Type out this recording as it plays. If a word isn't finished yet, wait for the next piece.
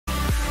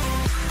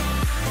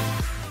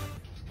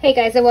Hey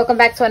guys, and welcome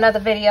back to another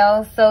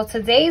video. So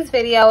today's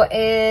video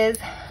is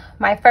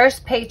my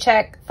first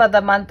paycheck for the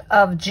month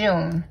of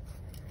June.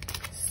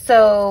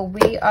 So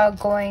we are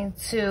going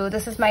to,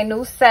 this is my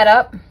new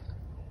setup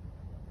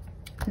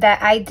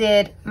that I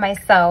did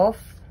myself.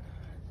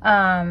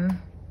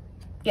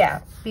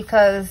 Yeah,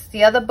 because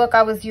the other book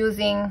I was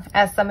using,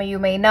 as some of you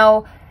may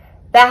know,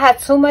 that had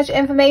too much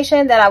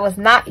information that I was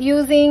not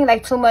using,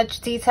 like too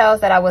much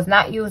details that I was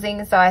not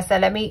using. So I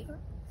said, let me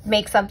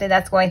make something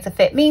that's going to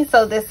fit me.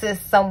 So this is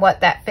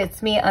somewhat that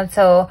fits me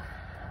until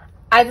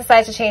I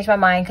decide to change my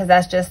mind, because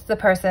that's just the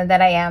person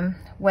that I am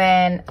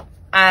when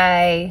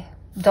I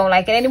don't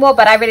like it anymore.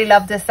 But I really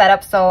love this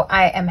setup, so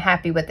I am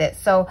happy with it.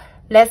 So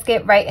let's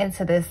get right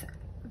into this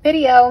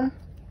video.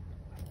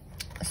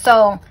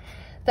 So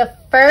the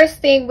first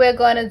thing we're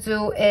going to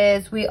do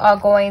is we are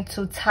going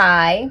to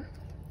tie,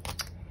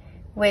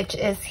 which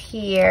is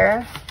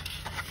here,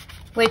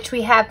 which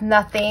we have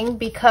nothing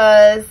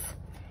because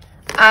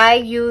I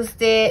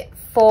used it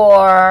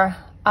for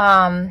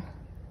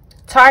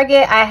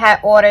Target. I had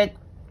ordered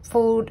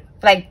food,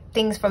 like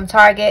things from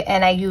Target,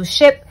 and I used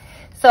ship.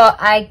 So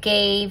I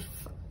gave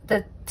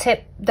the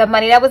tip, the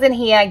money that was in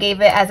here, I gave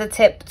it as a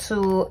tip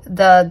to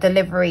the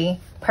delivery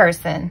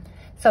person.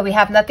 So we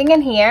have nothing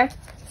in here.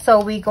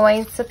 So we're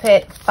going to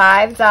put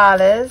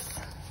 $5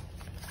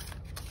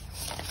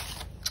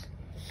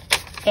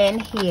 in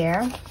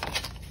here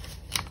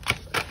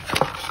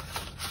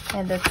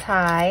and the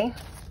tie.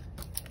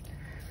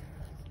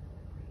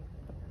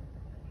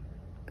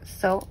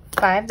 So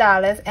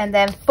 $5, and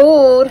then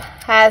food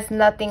has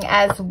nothing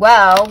as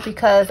well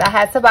because I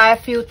had to buy a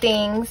few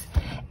things,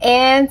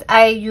 and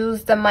I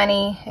used the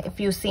money. If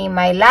you see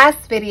my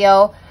last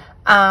video,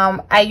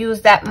 I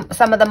used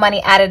some of the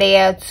money out of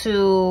there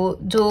to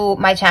do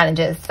my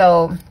challenges.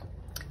 So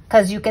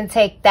because you can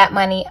take that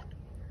money,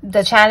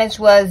 the challenge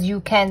was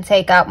you can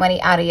take out money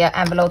out of your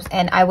envelopes,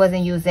 and I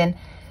wasn't using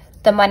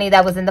the money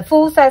that was in the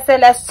food, so I said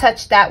let's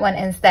touch that one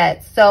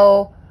instead.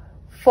 So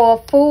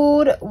for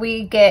food,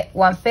 we get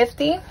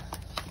 $1.50.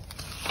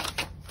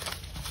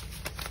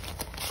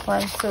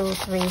 1, 2,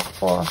 3,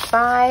 4,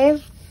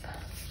 5.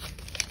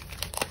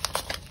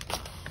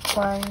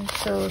 1,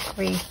 2,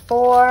 3,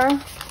 4.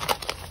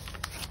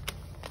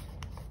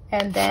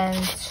 And then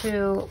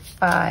 2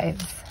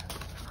 5s.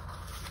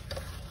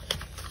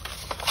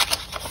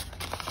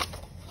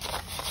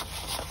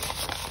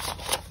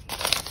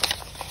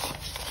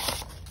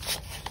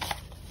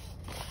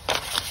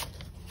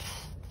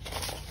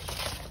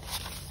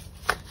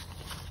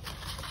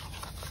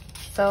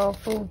 So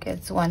food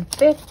gets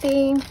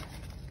 $1.50.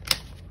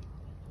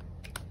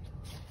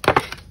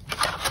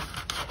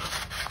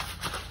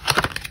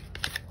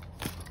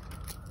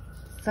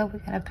 So we're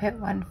gonna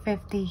put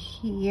 $1.50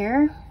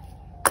 here.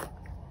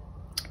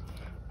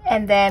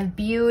 And then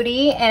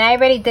beauty, and I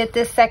already did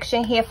this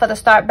section here for the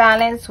start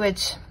balance,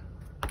 which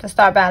the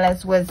start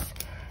balance was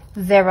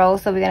 0.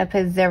 So we're gonna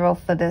put 0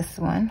 for this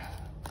one.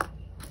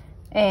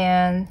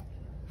 And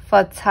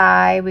for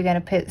tie, we're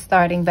gonna put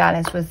starting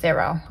balance with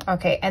 0.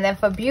 Okay, and then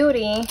for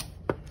beauty,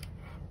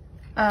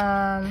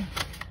 oh,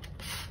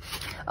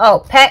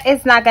 pet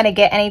is not gonna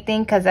get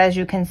anything because as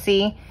you can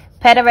see,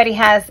 pet already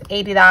has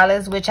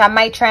 $80, which I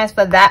might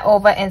transfer that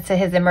over into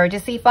his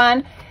emergency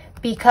fund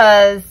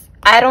because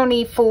I don't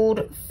need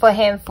food for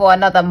him for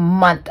another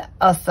month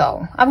or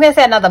so. I'm gonna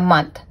say another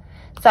month.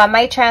 So I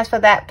might transfer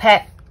that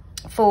pet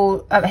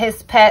food,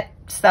 his pet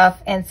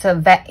stuff, into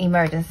vet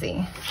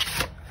emergency.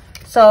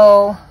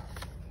 So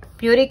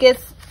beauty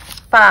gets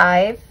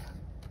 5.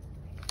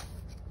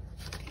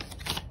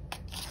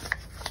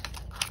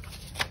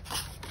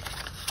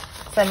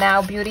 So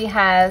now beauty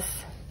has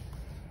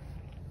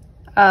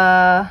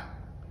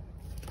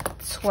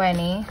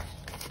 20.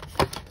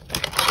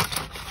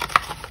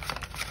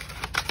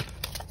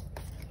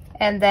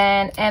 And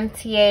then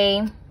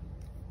MTA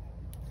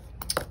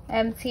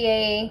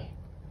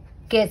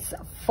gets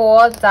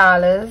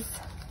 $4.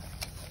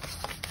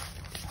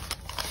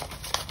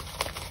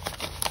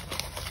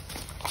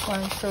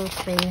 1, 2,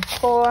 3,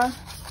 4.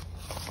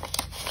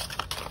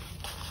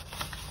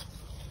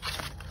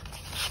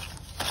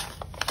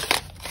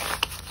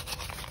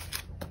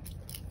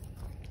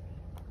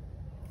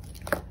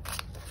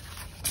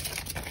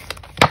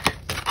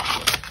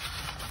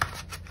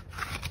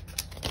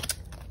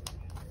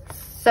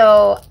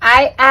 So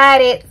I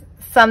added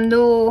some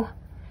new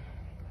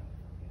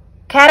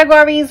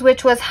categories,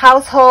 which was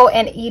household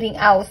and eating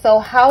out. So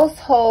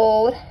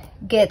household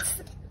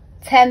gets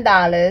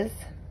 $10.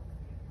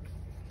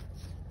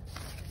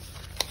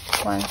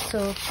 1,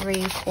 2,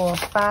 3, 4,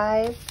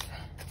 5,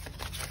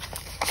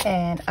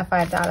 and a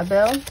 $5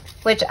 bill,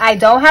 which I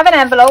don't have an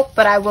envelope,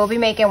 but I will be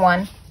making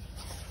one.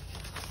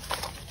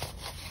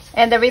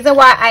 And the reason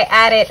why I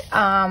added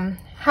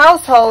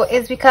household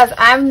is because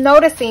I'm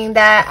noticing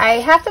that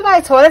I have to buy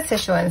toilet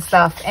tissue and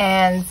stuff,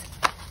 and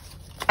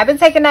I've been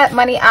taking that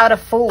money out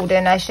of food,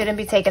 and I shouldn't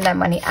be taking that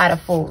money out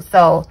of food.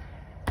 So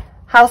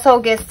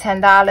household gets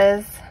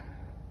 $10.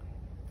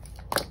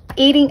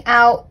 Eating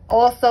out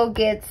also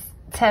gets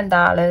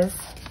 $10.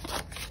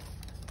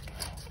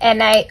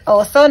 And I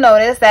also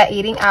noticed that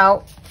eating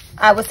out,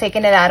 I was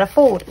taking it out of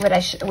food,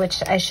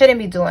 which I shouldn't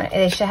be doing.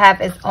 It should have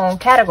its own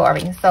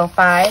category. So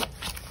 5,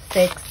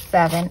 6,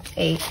 7,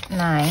 8,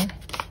 9,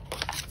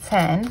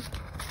 10.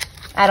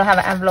 I don't have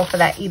an envelope for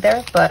that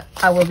either, but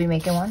I will be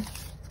making one.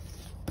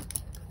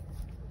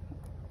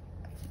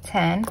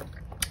 10.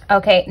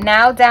 Okay,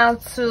 now down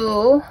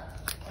to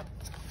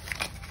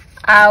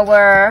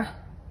our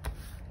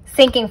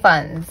sinking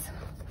funds.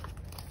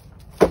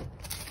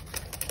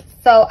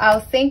 So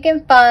our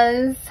sinking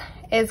funds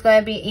is going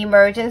to be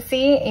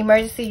emergency.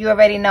 Emergency, you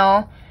already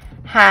know,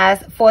 has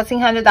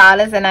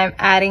 $1,400, and I'm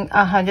adding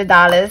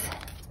 $100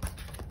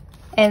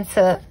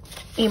 into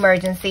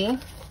emergency.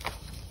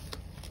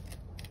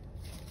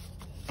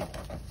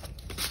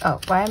 Oh,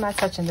 why am I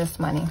touching this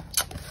money?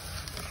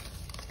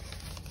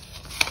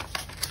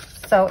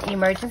 So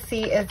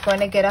emergency is going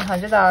to get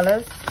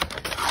 $100.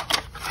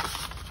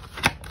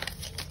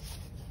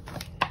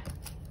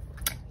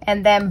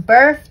 And then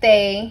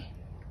birthday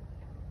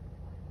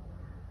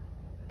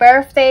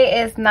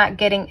is not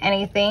getting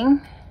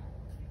anything.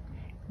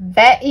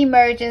 Vet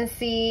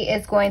emergency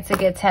is going to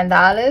get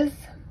 $10.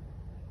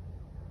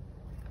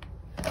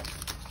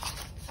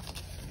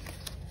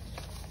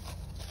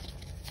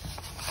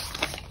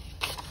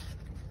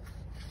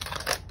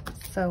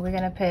 So we're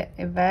gonna put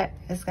a vet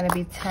is gonna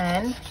be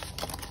 10.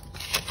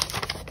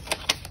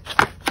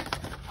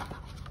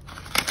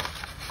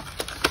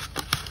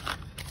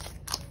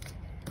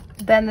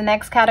 Then the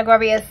next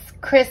category is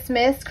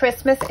Christmas.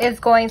 Christmas is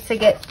going to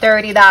get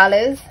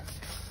 $30.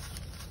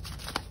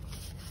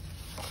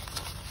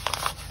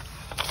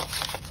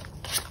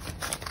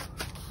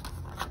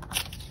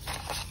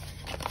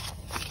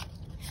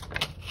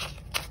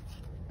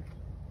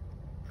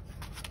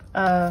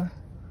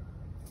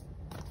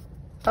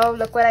 Oh,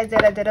 look what I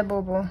did. I did a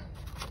boo-boo.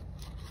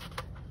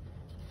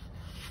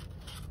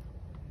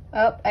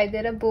 Oh, I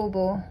did a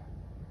boo-boo.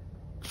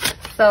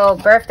 So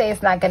birthday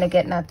is not going to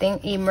get nothing.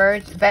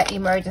 Vet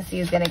emergency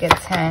is going to get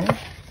 10.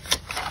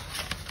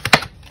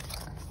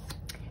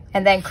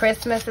 And then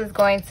Christmas is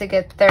going to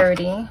get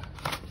 30.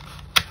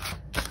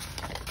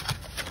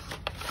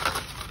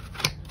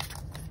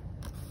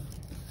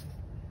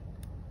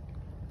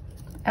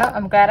 Oh,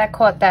 I'm glad I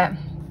caught that.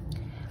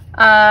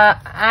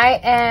 I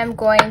am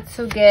going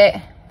to get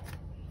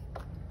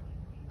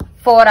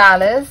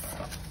 $4.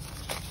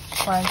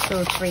 1,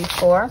 2, 3,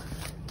 4.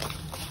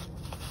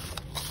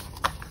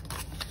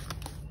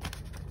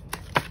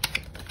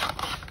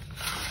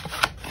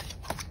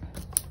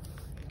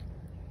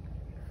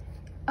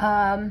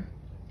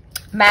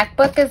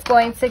 MacBook is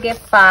going to get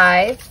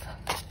 5.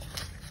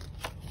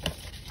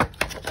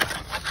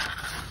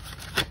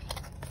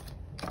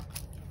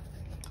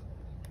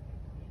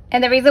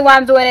 And the reason why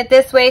I'm doing it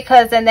this way,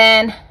 and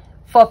then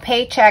for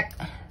paycheck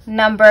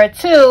number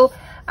 2,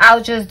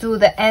 I'll just do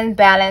the end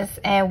balance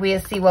and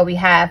we'll see what we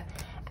have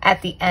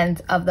at the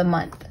end of the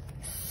month.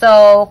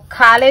 So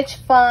college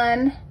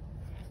fund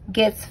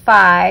gets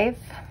 5.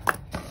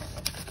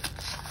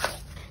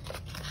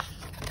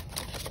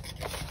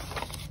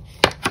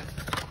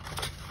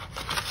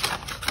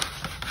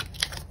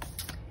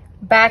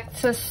 Back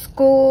to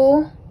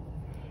school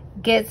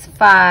gets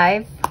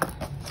 5.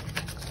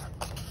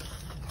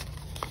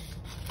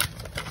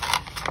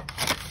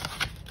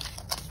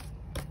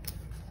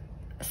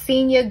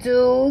 Senior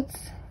dudes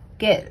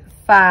get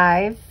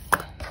 5.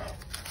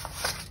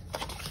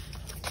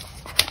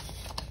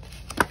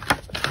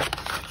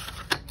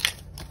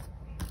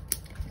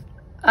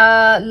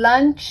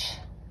 Lunch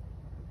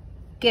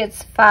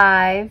gets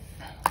 5.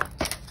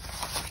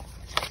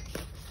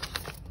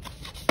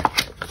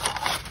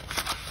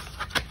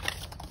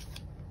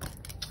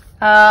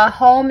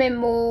 Home and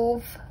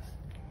move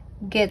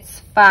gets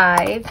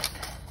 5.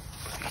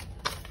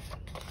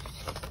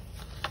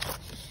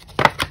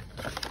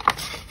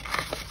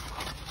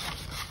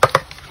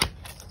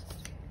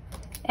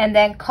 And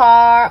then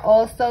car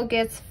also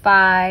gets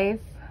 5.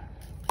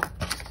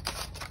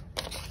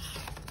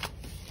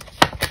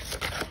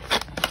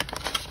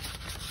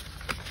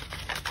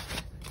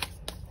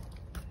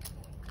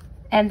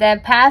 And then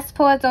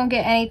passports don't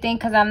get anything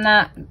because I'm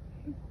not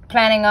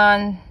planning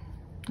on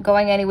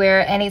going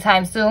anywhere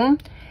anytime soon.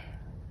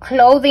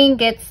 Clothing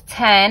gets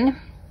 10.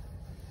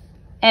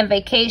 And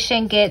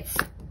vacation gets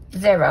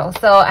 0.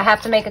 So I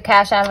have to make a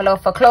cash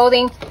envelope for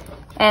clothing.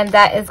 And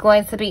that is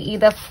going to be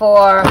either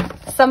for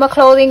summer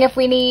clothing if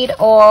we need,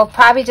 or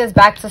probably just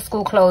back to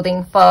school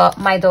clothing for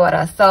my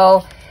daughter.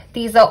 So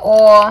these are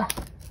all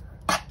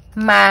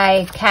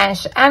my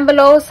cash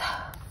envelopes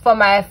for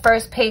my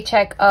first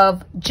paycheck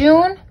of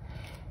June.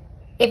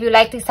 If you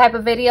like these type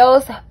of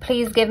videos,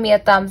 please give me a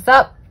thumbs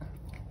up.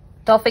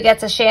 Don't forget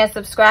to share and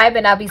subscribe,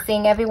 and I'll be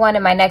seeing everyone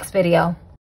in my next video.